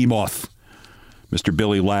behemoth? Mr.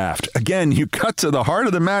 Billy laughed. Again, you cut to the heart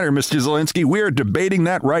of the matter, Mr. Zelensky. We are debating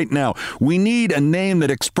that right now. We need a name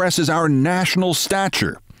that expresses our national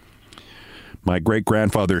stature. My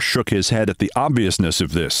great-grandfather shook his head at the obviousness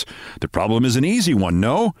of this. The problem is an easy one,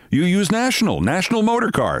 no? You use national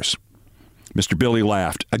motor cars. Mr. Billy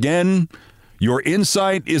laughed. Again, your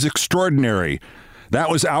insight is extraordinary. That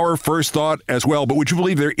was our first thought as well. But would you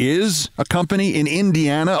believe there is a company in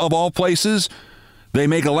Indiana, of all places? They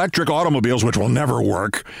make electric automobiles, which will never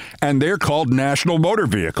work, and they're called National Motor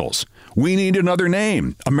Vehicles. We need another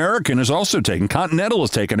name. American is also taken. Continental is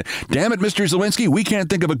taken. Damn it, Mr. Zelensky, we can't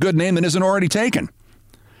think of a good name that isn't already taken.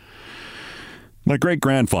 My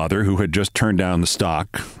great-grandfather, who had just turned down the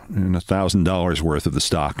stock, and $1,000 worth of the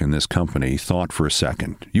stock in this company, thought for a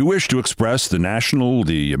second. You wish to express the national,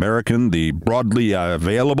 the American, the broadly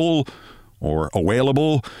available, or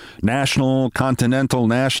available, national, continental,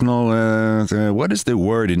 national, what is the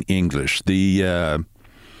word in English? The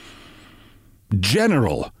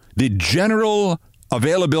general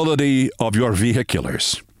availability of your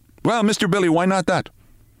vehiculars. Well, Mr. Billy, why not that?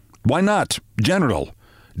 Why not general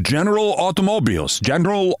automobiles,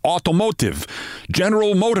 general automotive,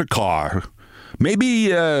 general motor car, maybe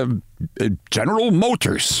General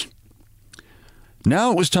Motors?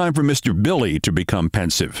 Now it was time for Mr. Billy to become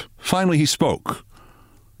pensive. Finally, he spoke.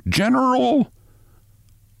 General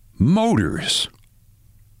Motors.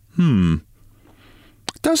 It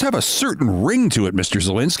does have a certain ring to it, Mr.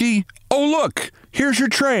 Zelensky. Oh, look, here's your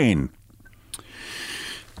train.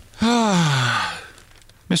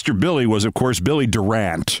 Mr. Billy was, of course, Billy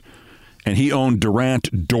Durant, and he owned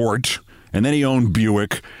Durant Dort, and then he owned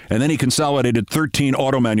Buick, and then he consolidated 13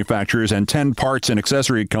 auto manufacturers and 10 parts and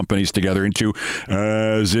accessory companies together into,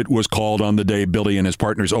 as it was called on the day Billy and his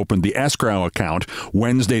partners opened the escrow account,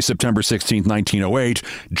 Wednesday, September 16, 1908,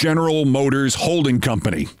 General Motors Holding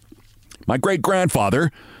Company. My great-grandfather,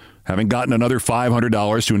 having gotten another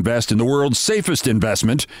 $500 to invest in the world's safest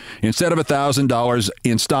investment, instead of $1,000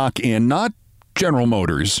 in stock in not General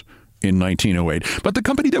Motors in 1908, but the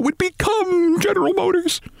company that would become General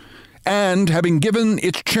Motors, and having given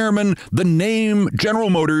its chairman the name General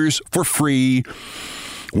Motors for free,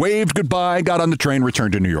 waved goodbye, got on the train,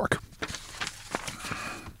 returned to New York.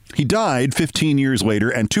 He died 15 years later,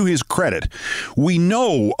 and to his credit, we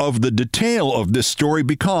know of the detail of this story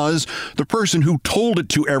because the person who told it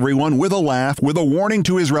to everyone with a laugh, with a warning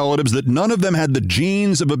to his relatives that none of them had the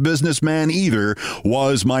genes of a businessman either,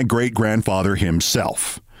 was my great-grandfather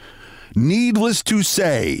himself. Needless to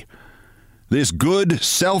say, this good,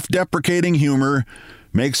 self-deprecating humor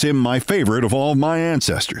makes him my favorite of all my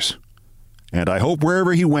ancestors. And I hope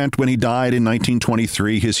wherever he went when he died in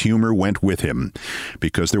 1923, his humor went with him,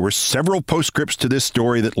 because there were several postscripts to this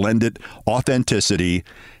story that lend it authenticity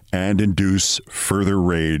and induce further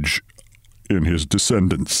rage in his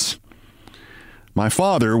descendants. My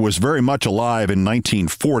father was very much alive in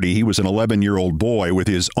 1940. He was an 11-year-old boy with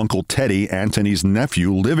his Uncle Teddy, Antony's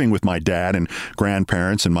nephew, living with my dad and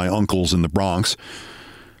grandparents and my uncles in the Bronx.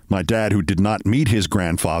 My dad, who did not meet his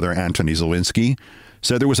grandfather, Antony Zelensky,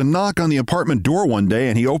 said there was a knock on the apartment door one day,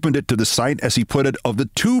 and he opened it to the sight, as he put it, of the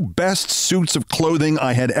two best suits of clothing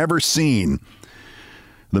I had ever seen.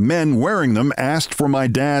 The men wearing them asked for my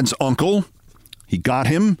dad's uncle. He got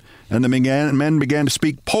him, and the men began to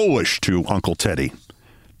speak Polish to Uncle Teddy.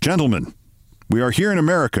 Gentlemen, we are here in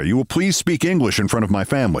America. You will please speak English in front of my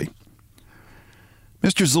family.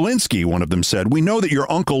 Mr. Zelensky, one of them said, we know that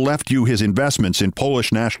your uncle left you his investments in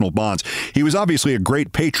Polish national bonds. He was obviously a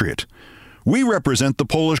great patriot. We represent the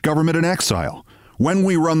Polish government in exile. When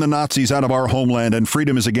we run the Nazis out of our homeland and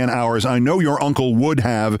freedom is again ours, I know your uncle would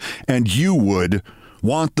have, and you would,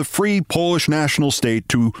 want the free Polish national state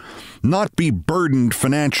to not be burdened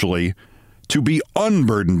financially, to be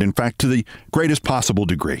unburdened, in fact, to the greatest possible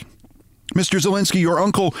degree. Mr. Zelensky, your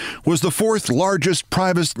uncle was the fourth largest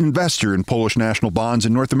private investor in Polish national bonds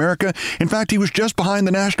in North America. In fact, he was just behind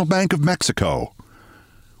the National Bank of Mexico.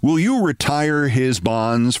 Will you retire his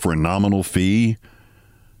bonds for a nominal fee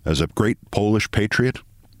as a great Polish patriot?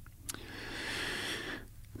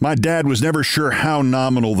 My dad was never sure how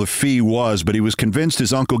nominal the fee was, but he was convinced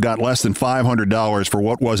his uncle got less than $500 for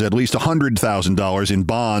what was at least $100,000 in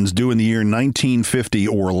bonds due in the year 1950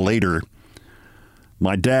 or later.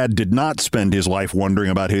 My dad did not spend his life wondering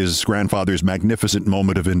about his grandfather's magnificent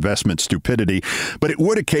moment of investment stupidity, but it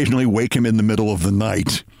would occasionally wake him in the middle of the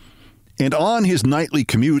night. And on his nightly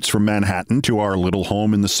commutes from Manhattan to our little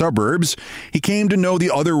home in the suburbs, he came to know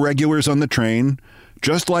the other regulars on the train,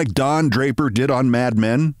 just like Don Draper did on Mad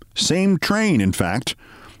Men. Same train, in fact.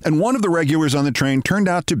 And one of the regulars on the train turned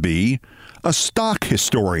out to be a stock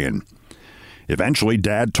historian. Eventually,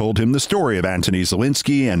 Dad told him the story of Anthony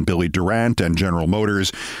Zielinski and Billy Durant and General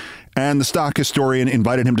Motors, and the stock historian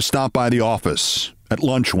invited him to stop by the office at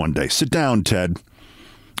lunch one day. Sit down, Ted.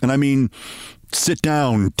 And I mean, sit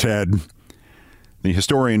down, Ted. The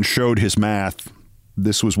historian showed his math.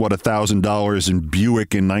 This was what $1,000 in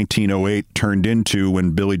Buick in 1908 turned into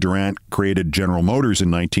when Billy Durant created General Motors in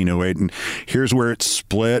 1908. And here's where it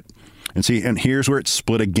split. And here's where it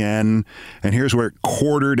split again. And here's where it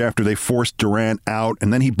quartered after they forced Durant out.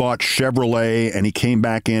 And then he bought Chevrolet and he came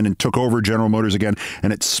back in and took over General Motors again.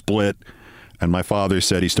 And it split. And my father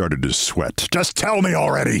said he started to sweat. Just tell me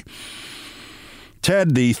already.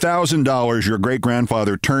 Ted, the $1,000 your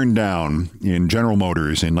great-grandfather turned down in General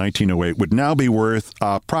Motors in 1908 would now be worth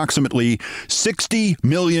approximately $60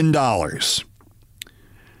 million.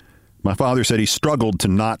 My father said he struggled to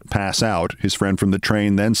not pass out. His friend from the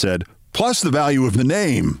train then said, plus the value of the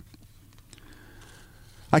name.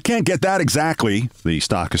 I can't get that exactly, the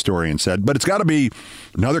stock historian said, but it's got to be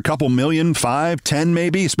another couple million, 5, 10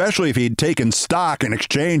 maybe, especially if he'd taken stock in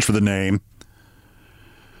exchange for the name.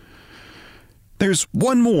 There's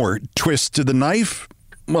one more twist to the knife.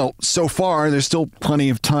 Well, so far, there's still plenty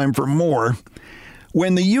of time for more.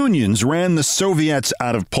 When the Unions ran the Soviets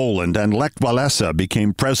out of Poland and Lech Walesa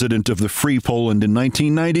became president of the Free Poland in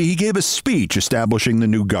 1990, he gave a speech establishing the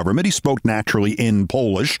new government. He spoke naturally in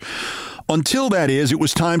Polish. Until, that is, it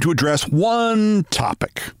was time to address one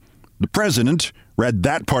topic. The president read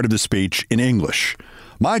that part of the speech in English.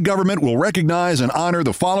 My government will recognize and honor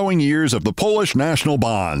the following years of the Polish national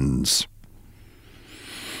bonds.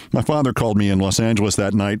 My father called me in Los Angeles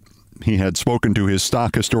that night. He had spoken to his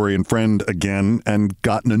stock historian friend again and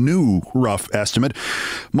gotten a new rough estimate.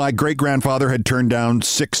 My great-grandfather had turned down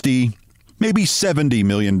 $60, maybe $70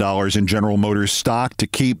 million in General Motors stock to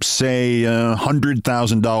keep, say,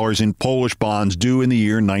 $100,000 in Polish bonds due in the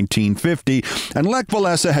year 1950. And Lech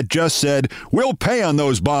Walesa had just said, we'll pay on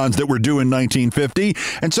those bonds that were due in 1950.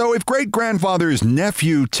 And so if great-grandfather's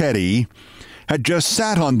nephew, Teddy, had just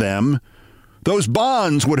sat on them, those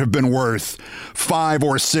bonds would have been worth $5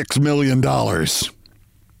 or $6 million.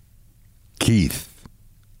 Keith,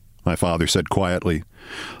 my father said quietly,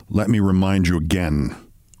 let me remind you again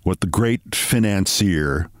what the great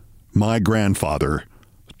financier, my grandfather,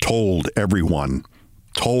 told everyone,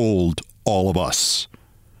 told all of us.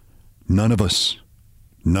 None of us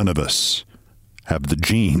have the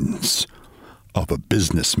genes of a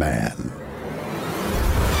businessman.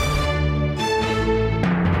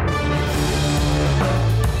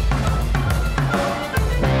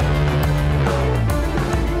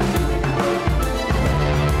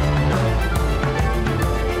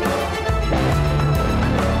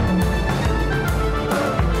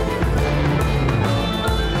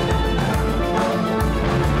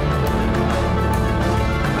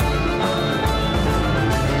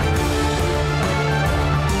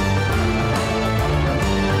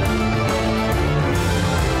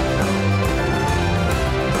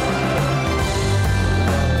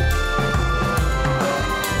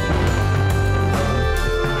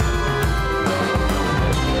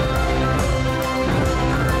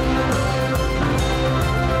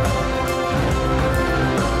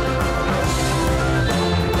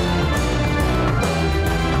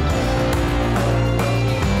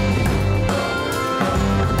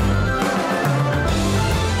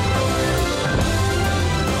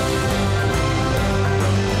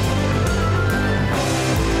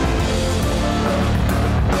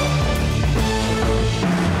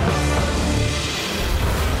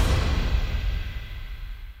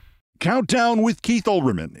 Countdown with Keith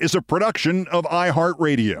Olbermann is a production of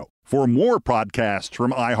iHeartRadio. For more podcasts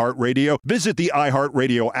from iHeartRadio, visit the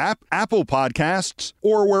iHeartRadio app, Apple Podcasts,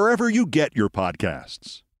 or wherever you get your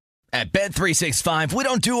podcasts. At Bet365, we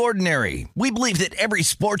don't do ordinary. We believe that every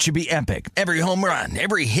sport should be epic. Every home run,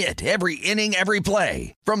 every hit, every inning, every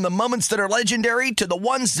play. From the moments that are legendary to the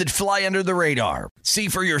ones that fly under the radar. See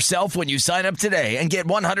for yourself when you sign up today and get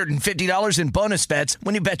 $150 in bonus bets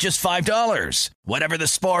when you bet just $5. Whatever the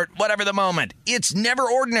sport, whatever the moment, it's never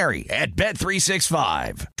ordinary at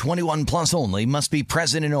Bet365. 21 plus only. Must be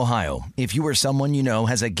present in Ohio. If you or someone you know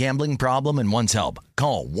has a gambling problem and wants help,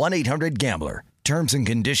 call 1-800-GAMBLER. Terms and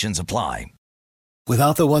conditions apply.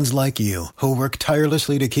 Without the ones like you, who work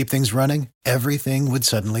tirelessly to keep things running, everything would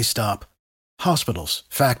suddenly stop. Hospitals,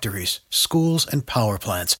 factories, schools, and power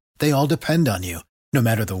plants, they all depend on you. No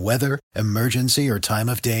matter the weather, emergency, or time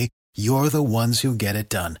of day, you're the ones who get it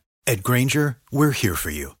done. At Grainger, we're here for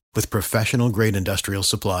you with professional-grade industrial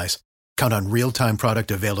supplies. Count on real-time product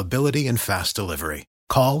availability and fast delivery.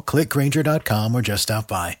 Call, click Grainger.com, or just stop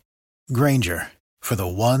by. Grainger, for the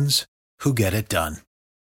ones who get it done.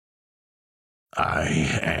 I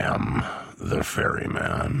am the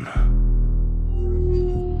ferryman.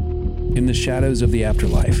 In the shadows of the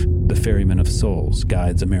afterlife, the ferryman of souls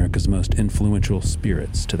guides America's most influential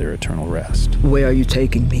spirits to their eternal rest. Where are you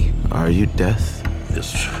taking me? Are you death?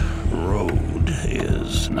 This road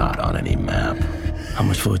is not on any map. How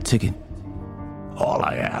much for a ticket? All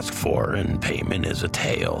I ask for in payment is a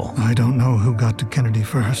tale. I don't know who got to Kennedy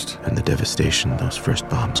first. And the devastation those first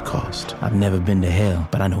bombs caused. I've never been to hell,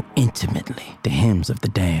 but I know intimately the hymns of the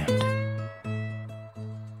damned.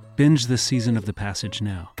 Binge this season of The Passage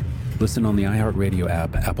now. Listen on the iHeartRadio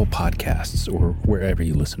app, Apple Podcasts, or wherever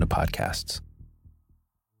you listen to podcasts.